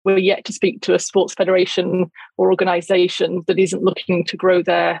We're yet to speak to a sports federation or organisation that isn't looking to grow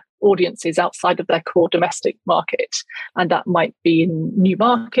their audiences outside of their core domestic market. And that might be in new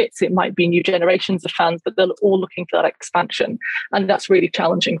markets, it might be new generations of fans, but they're all looking for that expansion. And that's really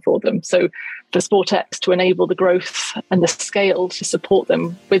challenging for them. So for SportX to enable the growth and the scale to support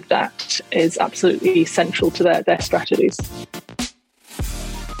them with that is absolutely central to their strategies.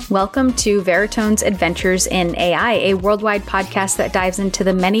 Welcome to Veritone's Adventures in AI, a worldwide podcast that dives into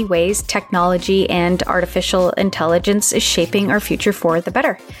the many ways technology and artificial intelligence is shaping our future for the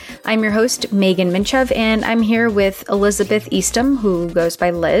better. I'm your host, Megan Minchev, and I'm here with Elizabeth Eastham, who goes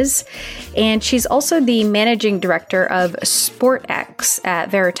by Liz, and she's also the managing director of SportX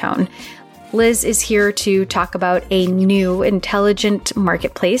at Veritone. Liz is here to talk about a new intelligent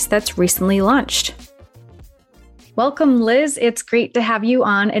marketplace that's recently launched. Welcome, Liz. It's great to have you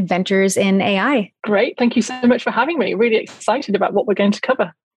on Adventures in AI. Great. Thank you so much for having me. Really excited about what we're going to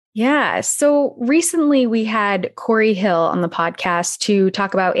cover. Yeah. So recently we had Corey Hill on the podcast to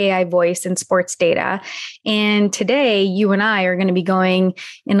talk about AI voice and sports data. And today you and I are going to be going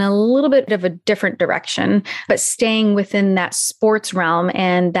in a little bit of a different direction, but staying within that sports realm.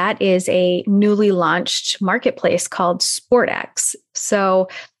 And that is a newly launched marketplace called SportX. So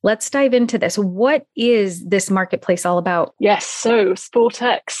let's dive into this. What is this marketplace all about? Yes, so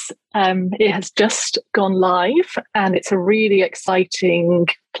SportX, it has just gone live, and it's a really exciting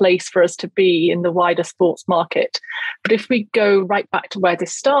place for us to be in the wider sports market. But if we go right back to where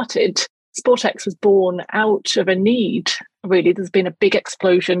this started, SportX was born out of a need. Really, there's been a big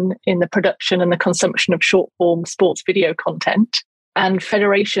explosion in the production and the consumption of short-form sports video content. And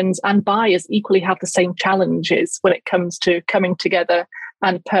federations and buyers equally have the same challenges when it comes to coming together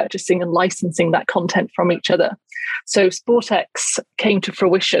and purchasing and licensing that content from each other. So SportX came to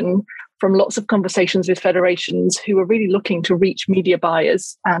fruition from lots of conversations with federations who were really looking to reach media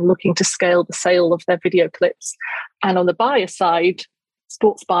buyers and looking to scale the sale of their video clips. And on the buyer side,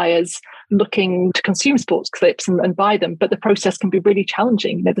 sports buyers looking to consume sports clips and buy them, but the process can be really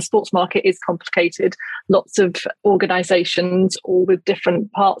challenging. You know, the sports market is complicated, lots of organizations, all with different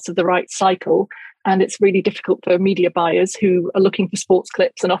parts of the rights cycle. And it's really difficult for media buyers who are looking for sports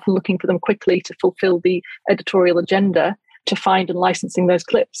clips and often looking for them quickly to fulfill the editorial agenda to find and licensing those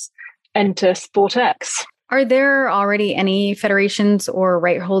clips. Enter SportX. Are there already any federations or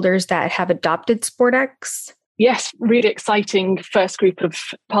right holders that have adopted SportX? Yes, really exciting first group of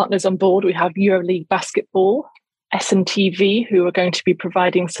partners on board. We have EuroLeague Basketball, SNTV, who are going to be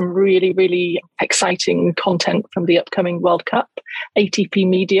providing some really, really exciting content from the upcoming World Cup, ATP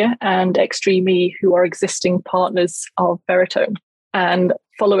Media and Extreme E, who are existing partners of Veritone. And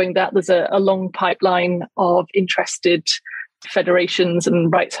following that, there's a long pipeline of interested federations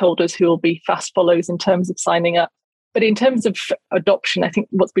and rights holders who will be fast follows in terms of signing up. But in terms of adoption, I think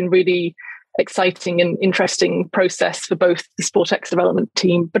what's been really exciting and interesting process for both the SportX development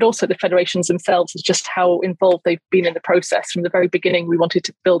team, but also the federations themselves, is just how involved they've been in the process. From the very beginning, we wanted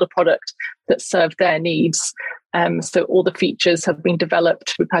to build a product that served their needs. So all the features have been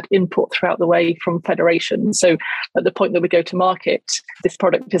developed. We've had input throughout the way from federations. So at the point that we go to market, this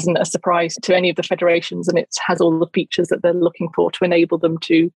product isn't a surprise to any of the federations, and it has all the features that they're looking for to enable them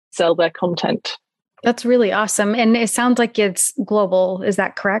to sell their content. That's really awesome. And it sounds like it's global. Is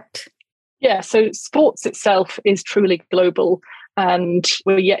that correct? Yeah, so sports itself is truly global, and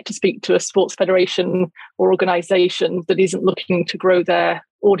we're yet to speak to a sports federation or organisation that isn't looking to grow their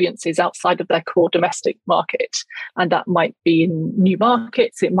audiences outside of their core domestic market. And that might be in new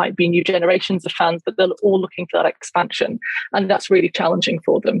markets, it might be new generations of fans, but they're all looking for that expansion. And that's really challenging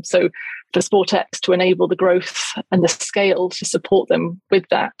for them. So for SportX to enable the growth and the scale to support them with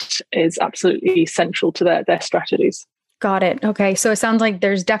that is absolutely central to their strategies. Got it. Okay. So it sounds like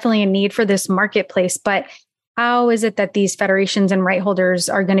there's definitely a need for this marketplace, but how is it that these federations and right holders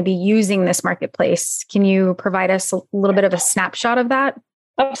are going to be using this marketplace? Can you provide us a little bit of a snapshot of that?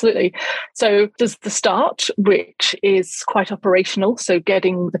 Absolutely. So there's the start, which is quite operational. So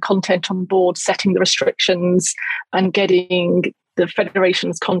getting the content on board, setting the restrictions, and getting the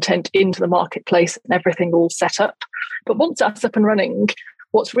federation's content into the marketplace and everything all set up. But once that's up and running,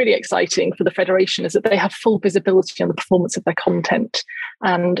 what's really exciting for the federation is that they have full visibility on the performance of their content.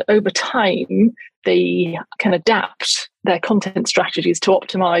 And over time, they can adapt their content strategies to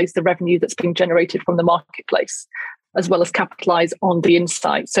optimize the revenue that's being generated from the marketplace. as well as capitalize on the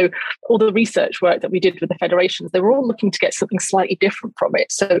insight. So all the research work that we did with the federations, they were all looking to get something slightly different from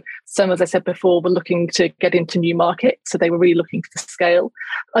it. So some, as I said before, were looking to get into new markets. So they were really looking to scale.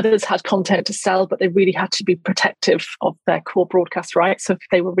 Others had content to sell, but they really had to be protective of their core broadcast rights. So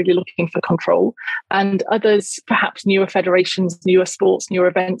they were really looking for control. And others, perhaps newer federations, newer sports, newer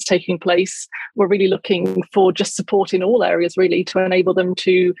events taking place, were really looking for just support in all areas, really, to enable them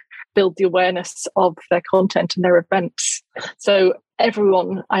to build the awareness of their content and their events. So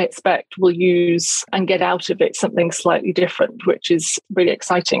everyone, I expect, will use and get out of it something slightly different, which is really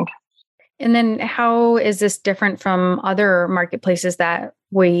exciting. And then how is this different from other marketplaces that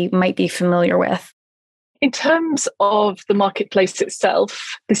we might be familiar with? In terms of the marketplace itself,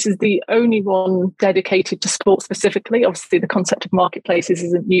 this is the only one dedicated to sports specifically. Obviously, the concept of marketplaces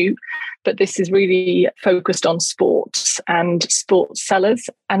isn't new, but this is really focused on sports and sports sellers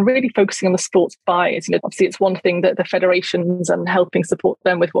and really focusing on the sports buyers. Obviously, it's one thing that the federations and helping support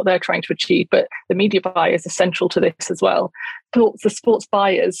them with what they're trying to achieve, but the media buyers are central to this as well. The sports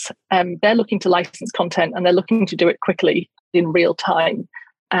buyers, they're looking to license content and they're looking to do it quickly in real time.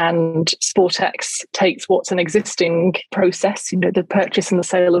 And SportX takes what's an existing process. The purchase and the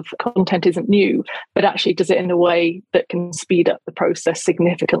sale of content isn't new, but actually does it in a way that can speed up the process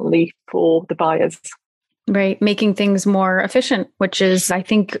significantly for the buyers. Right. Making things more efficient, which is, I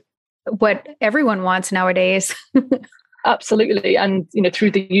think, what everyone wants nowadays. Absolutely. And,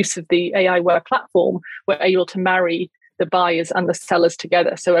 through the use of the aiWARE platform, we're able to marry the buyers and the sellers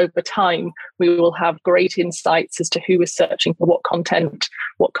together. So over time, we will have great insights as to who is searching for what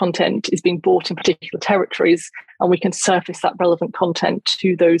content is being bought in particular territories, and we can surface that relevant content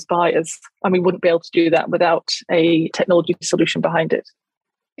to those buyers. And we wouldn't be able to do that without a technology solution behind it.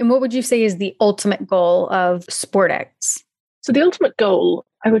 And what would you say is the ultimate goal of SportX? So the ultimate goal,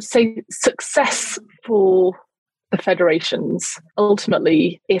 I would say, success for the federations.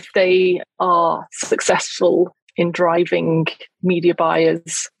 Ultimately, if they are successful in driving media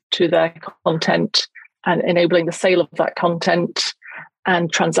buyers to their content and enabling the sale of that content,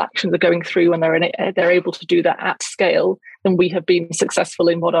 and transactions are going through and they're able to do that at scale, then we have been successful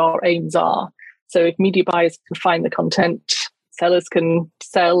in what our aims are. So if media buyers can find the content, sellers can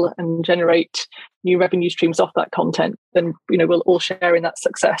sell and generate new revenue streams off that content, then we'll all share in that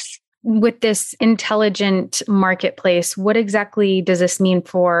success. With this intelligent marketplace, what exactly does this mean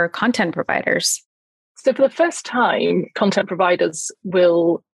for content providers? So for the first time, content providers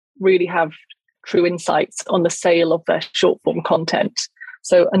will really have true insights on the sale of their short-form content.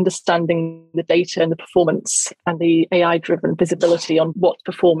 So understanding the data and the performance and the AI-driven visibility on what's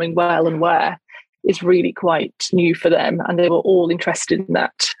performing well and where is really quite new for them. And they were all interested in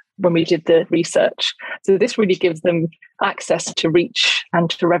that when we did the research. So this really gives them access to reach and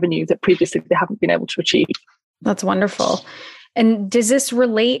to revenue that previously they haven't been able to achieve. That's wonderful. And does this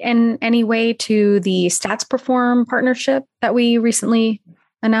relate in any way to the StatsPerform partnership that we recently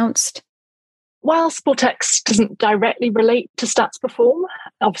announced? While SportX doesn't directly relate to StatsPerform,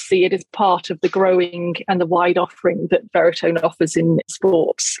 obviously it is part of the growing and the wide offering that Veritone offers in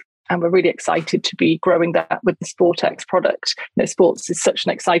sports. And we're really excited to be growing that with the SportX product. Sports is such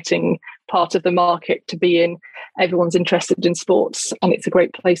an exciting part of the market to be in. Everyone's interested in sports, and it's a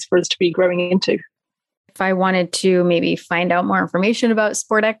great place for us to be growing into. If I wanted to maybe find out more information about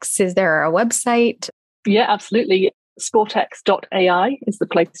SportX, is there a website? Yeah, absolutely. SportX.ai is the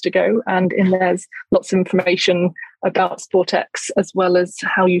place to go. And in there's lots of information about SportX, as well as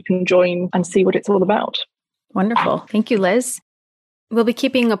how you can join and see what it's all about. Wonderful. Thank you, Liz. We'll be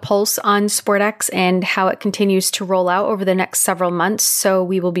keeping a pulse on SportX and how it continues to roll out over the next several months. So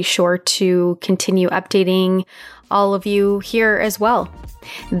we will be sure to continue updating all of you here as well.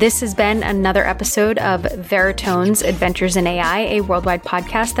 This has been another episode of Veritone's Adventures in AI, a worldwide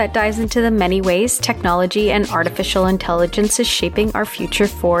podcast that dives into the many ways technology and artificial intelligence is shaping our future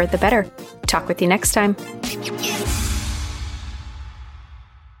for the better. Talk with you next time.